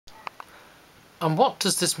And what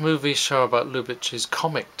does this movie show about Lubitsch's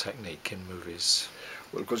comic technique in movies?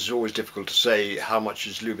 Well, of course, it's always difficult to say how much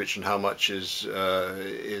is Lubitsch and how much is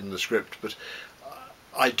in the script, but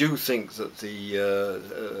I do think that the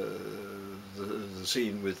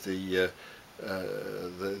scene with the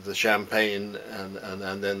champagne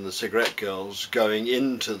and then the cigarette girls going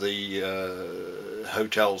into the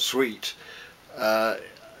hotel suite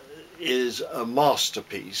is a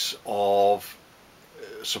masterpiece of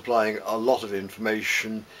supplying a lot of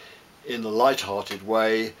information in a light-hearted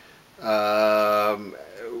way, and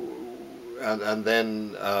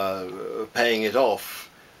then paying it off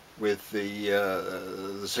with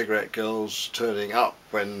the cigarette girls turning up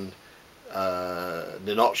when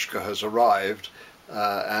Ninotchka has arrived,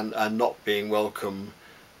 and not being welcome,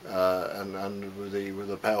 and with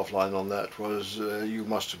the payoff line on that was, "You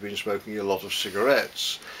must have been smoking a lot of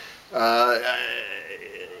cigarettes."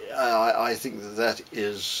 I think that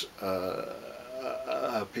is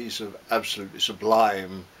a piece of absolutely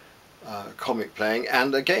sublime comic playing,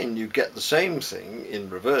 and again you get the same thing in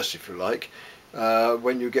reverse, if you like,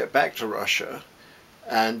 when you get back to Russia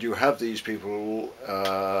and you have these people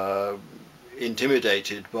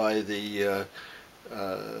intimidated by the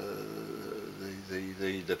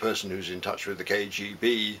person who's in touch with the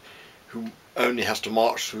KGB, who only has to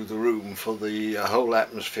march through the room for the whole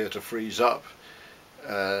atmosphere to freeze up.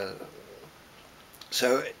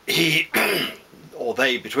 So he or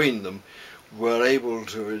they between them were able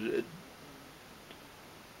to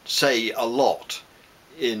say a lot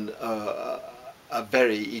in a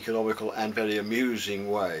very economical and very amusing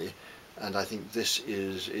way, and I think this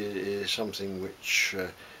is something which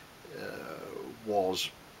was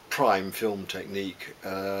prime film technique,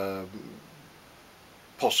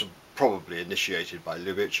 probably initiated by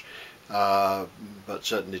Lubitsch, but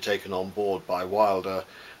certainly taken on board by Wilder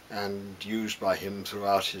and used by him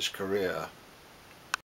throughout his career.